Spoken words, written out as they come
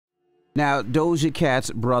Now, Doja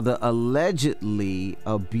Cat's brother allegedly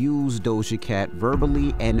abused Doja Cat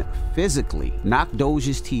verbally and physically, knocked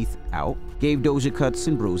Doja's teeth out, gave Doja cuts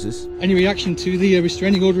and bruises. Any reaction to the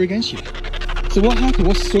restraining order against you? So what happened?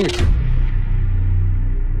 What's the story?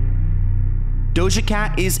 Doja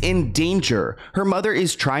Cat is in danger. Her mother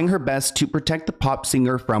is trying her best to protect the pop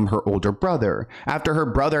singer from her older brother after her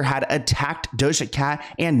brother had attacked Doja Cat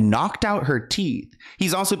and knocked out her teeth.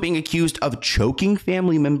 He's also being accused of choking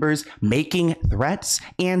family members, making threats,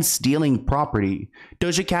 and stealing property.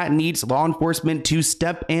 Doja Cat needs law enforcement to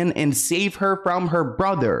step in and save her from her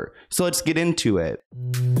brother. So let's get into it.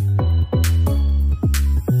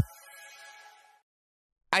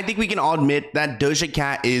 I think we can all admit that Doja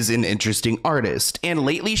Cat is an interesting artist, and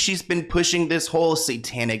lately she's been pushing this whole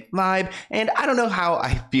satanic vibe, and I don't know how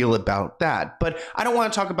I feel about that, but I don't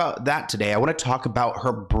want to talk about that today. I want to talk about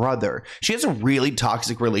her brother. She has a really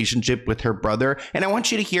toxic relationship with her brother, and I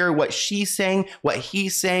want you to hear what she's saying, what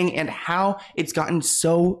he's saying, and how it's gotten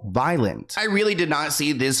so violent. I really did not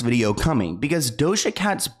see this video coming because Doja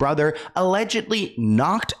Cat's brother allegedly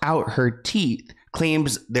knocked out her teeth,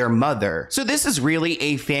 claims their mother. So this is really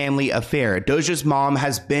a family affair. Doja's mom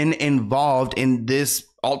has been involved in this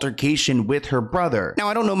altercation with her brother. Now,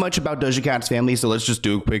 I don't know much about Doja Cat's family, so let's just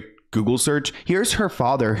do a quick Google search. Here's her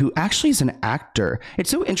father, who actually is an actor. It's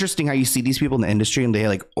so interesting how you see these people in the industry and they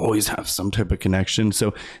like always have some type of connection.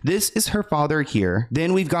 So this is her father here.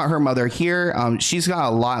 Then we've got her mother here. She's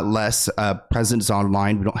got a lot less presence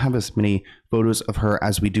online. We don't have as many photos of her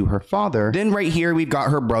as we do her father. Then right here, we've got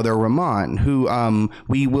her brother Ramon, who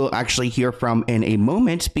we will actually hear from in a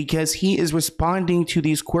moment because he is responding to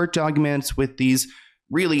these court documents with these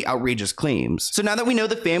really outrageous claims. So now that we know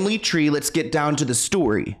the family tree, let's get down to the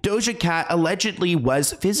story. Doja Cat allegedly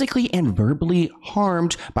was physically and verbally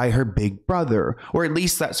harmed by her big brother, or at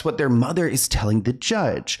least that's what their mother is telling the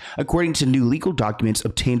judge. According to new legal documents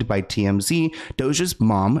obtained by TMZ, Doja's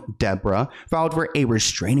mom, Deborah, filed for a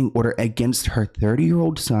restraining order against her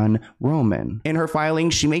 30-year-old son, Roman. In her filing,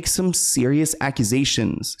 she makes some serious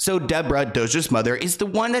accusations. So Deborah, Doja's mother, is the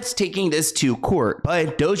one that's taking this to court,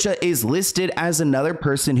 but Doja is listed as another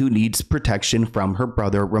person who needs protection from her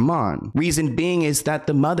brother Ramon. Reason being is that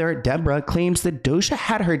the mother, Deborah, claims that Doja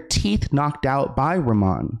had her teeth knocked out by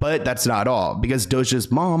Ramon. But that's not all, because Doja's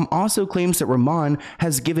mom also claims that Ramon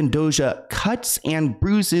has given Doja cuts and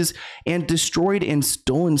bruises and destroyed and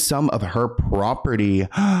stolen some of her property.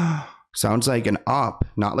 Sounds like an op,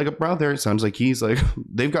 not like a brother. Sounds like he's like,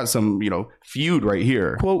 they've got some, feud right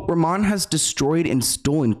here. Quote, Ramon has destroyed and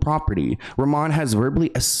stolen property. Ramon has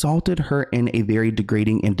verbally assaulted her in a very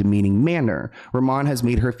degrading and demeaning manner. Ramon has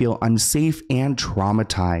made her feel unsafe and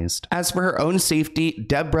traumatized. As for her own safety,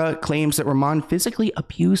 Deborah claims that Ramon physically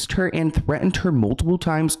abused her and threatened her multiple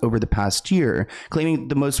times over the past year, claiming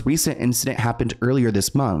the most recent incident happened earlier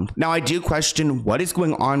this month. Now, I do question what is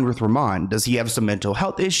going on with Ramon. Does he have some mental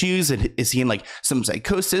health issues? Is he in like some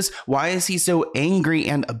psychosis? Why is he so angry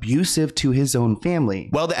and abusive to his own family?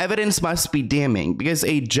 Well, the evidence must be damning because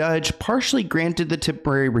a judge partially granted the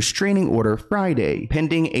temporary restraining order Friday,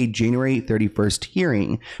 pending a January 31st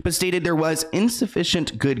hearing, but stated there was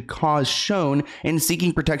insufficient good cause shown in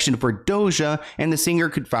seeking protection for Doja and the singer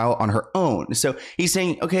could file on her own. So he's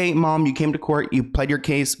saying, okay, mom, you came to court, you pled your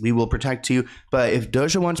case, we will protect you. But if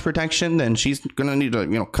Doja wants protection, then she's gonna need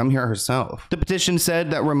to, come here herself. The petition said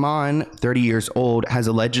that Ramon, 30 years old, has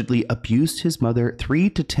allegedly abused his mother 3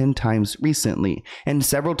 to 10 times recently and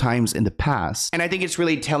several times in the past. And I think it's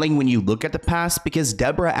really telling when you look at the past because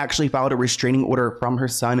Deborah actually filed a restraining order from her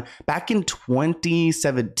son back in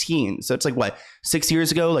 2017. So it's like, what, 6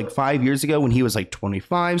 years ago, like 5 years ago when he was like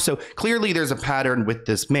 25. So clearly there's a pattern with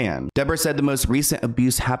this man. Deborah said the most recent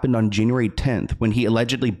abuse happened on January 10th when he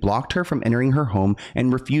allegedly blocked her from entering her home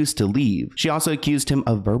and refused to leave. She also accused him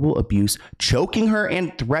of verbal abuse, choking her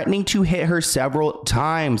and threatening to hit her several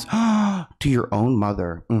times. To your own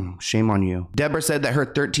mother. Shame on you. Deborah said that her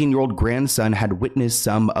 13-year-old grandson had witnessed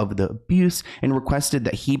some of the abuse and requested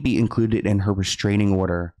that he be included in her restraining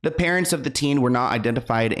order. The parents of the teen were not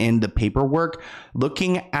identified in the paperwork.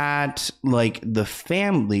 Looking at like the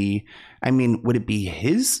family, I mean, would it be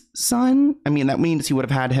his son? I mean, that means he would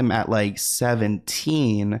have had him at like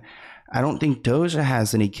 17. I don't think Doja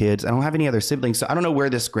has any kids. I don't have any other siblings, so I don't know where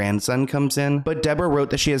this grandson comes in. But Deborah wrote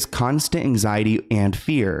that she has constant anxiety and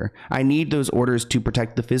fear. I need those orders to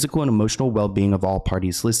protect the physical and emotional well-being of all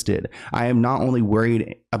parties listed. I am not only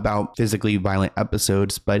worried about physically violent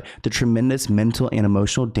episodes, but the tremendous mental and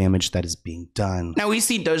emotional damage that is being done. Now, we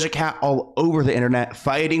see Doja Cat all over the internet,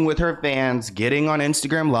 fighting with her fans, getting on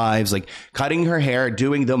Instagram lives, like cutting her hair,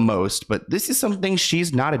 doing the most, but this is something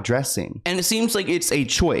she's not addressing. And it seems like it's a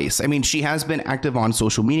choice. I mean, mean, she has been active on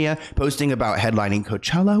social media, posting about headlining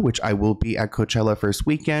Coachella, which I will be at Coachella first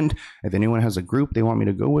weekend. If anyone has a group they want me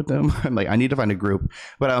to go with them, I'm like, I need to find a group.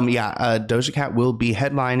 But Doja Cat will be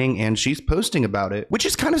headlining, and she's posting about it, which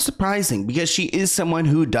is kind of surprising because she is someone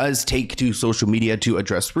who does take to social media to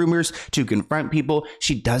address rumors, to confront people.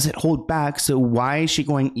 She doesn't hold back, so why is she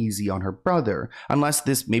going easy on her brother? Unless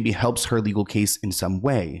this maybe helps her legal case in some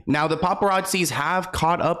way. Now, the paparazzis have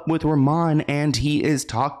caught up with Ramon, and he is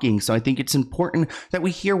talking, so I think it's important that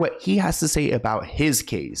we hear what he has to say about his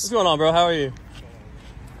case. What's going on, bro? How are you?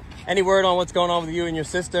 Any word on what's going on with you and your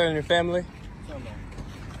sister and your family?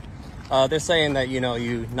 They're saying that, you know,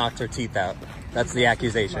 you knocked her teeth out. That's the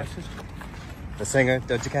accusation. The singer,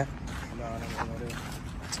 Doja Cat? No, I don't know that.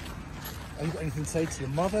 Have you got anything to say to your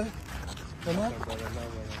mother? Or not?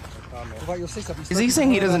 What about your sister? Is he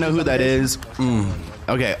saying he doesn't know who that is?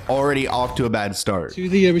 Okay, already off to a bad start. To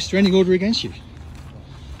the restraining order against you?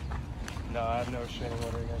 No, I have no restraining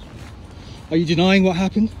order against you. Are you denying what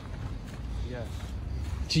happened? Yes.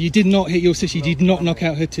 So you did not hit your sister, you did not knock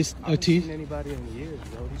out her teeth? I haven't seen anybody in years,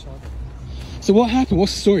 bro. What are you talking about? So what happened?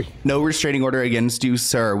 What's the story? No restraining order against you,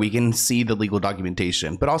 sir. We can see the legal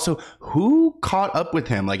documentation. But also, who caught up with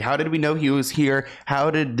him? Like, how did we know he was here?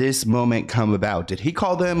 How did this moment come about? Did he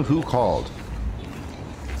call them? Who called?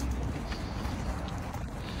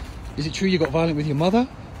 Is it true you got violent with your mother?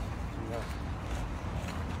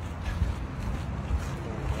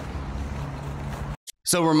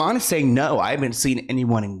 So Ramon is saying, no, I haven't seen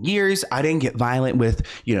anyone in years. I didn't get violent with,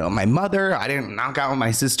 my mother. I didn't knock out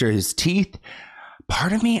my sister's teeth.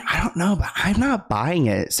 Part of me, I don't know, but I'm not buying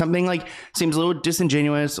it. Something like seems a little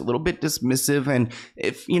disingenuous, a little bit dismissive. And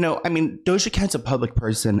if, Doja Cat's a public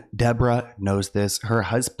person. Deborah knows this. Her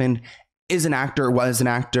husband is an actor, was an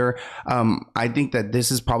actor. I think that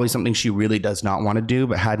this is probably something she really does not want to do,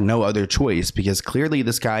 but had no other choice because clearly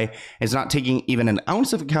this guy is not taking even an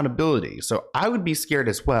ounce of accountability. So I would be scared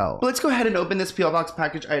as well. But let's go ahead and open this PO Box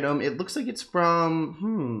package item. It looks like it's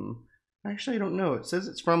from, actually, I don't know. It says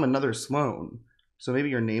it's from another Sloan. So maybe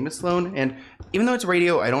your name is Sloan. And even though it's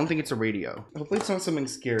radio, I don't think it's a radio. Hopefully it's not something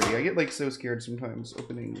scary. I get so scared sometimes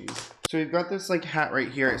opening these. So we've got this hat right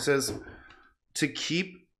here. It says, to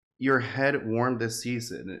keep your head warm this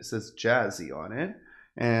season. It says Jazzy on it.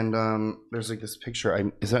 And there's this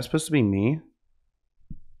picture. Is that supposed to be me?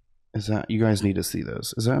 Is that, you guys need to see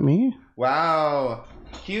this. Is that me? Wow.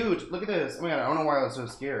 Cute. Look at this. Oh my God, I don't know why I was so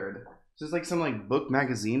scared. This is some book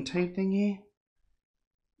magazine type thingy.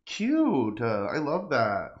 Cute. I love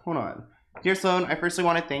that. Hold on. Dear Sloan, I firstly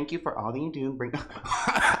want to thank you for all that you do.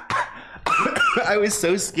 I was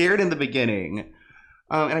so scared in the beginning.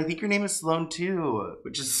 And I think your name is Sloan too,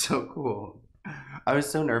 which is so cool. I was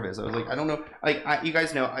so nervous. I was like, I don't know. You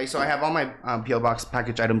guys know, so I have all my PO Box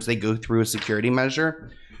package items. They go through a security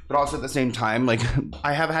measure, but also at the same time,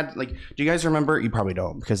 I have had, do you guys remember? You probably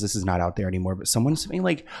don't because this is not out there anymore, but someone sent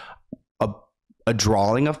me a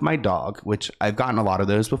drawing of my dog, which I've gotten a lot of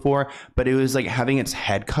those before, but it was having its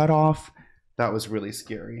head cut off. That was really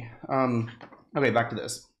scary. Okay, back to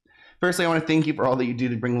this. Firstly, I want to thank you for all that you do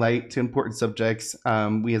to bring light to important subjects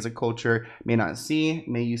we as a culture may not see.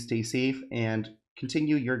 May you stay safe and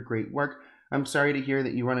continue your great work. I'm sorry to hear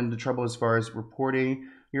that you run into trouble as far as reporting.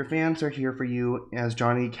 Your fans are here for you. As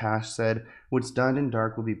Johnny Cash said, what's done in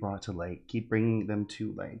dark will be brought to light. Keep bringing them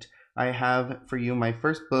to light. I have for you my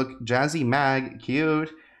first book, Jazzy Mag,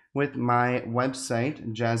 cute, with my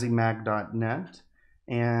website, jazzymag.net.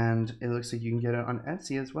 And it looks like you can get it on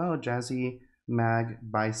Etsy as well, Jazzy Mag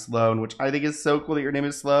by Sloan, which I think is so cool that your name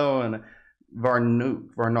is Sloan.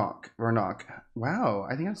 Varnock. Wow,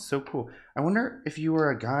 I think that's so cool. I wonder if you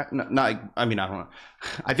were a guy. I don't know.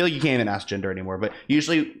 I feel like you can't even ask gender anymore, but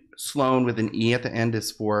usually Sloan with an E at the end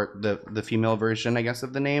is for the female version, I guess,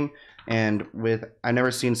 of the name. And I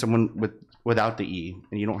never seen someone without the E,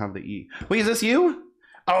 and you don't have the E. Wait, is this you?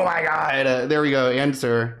 Oh my God, there we go,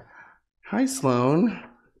 answer. Hi, Sloan.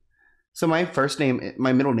 So my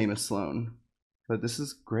middle name is Sloan. But this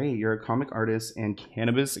is great. You're a comic artist and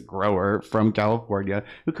cannabis grower from California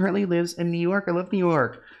who currently lives in New York. I love New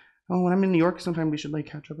York. Oh, when I'm in New York, sometime we should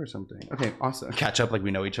catch up or something. Okay, awesome. Catch up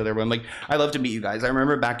we know each other. But I love to meet you guys. I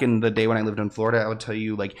remember back in the day when I lived in Florida, I would tell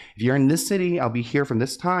you if you're in this city, I'll be here from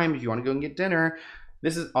this time. If you want to go and get dinner,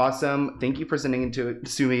 this is awesome. Thank you for sending it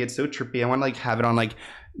to me. It's so trippy. I want to have it on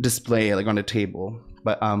display on a table.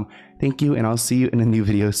 But thank you, and I'll see you in a new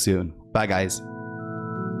video soon. Bye, guys.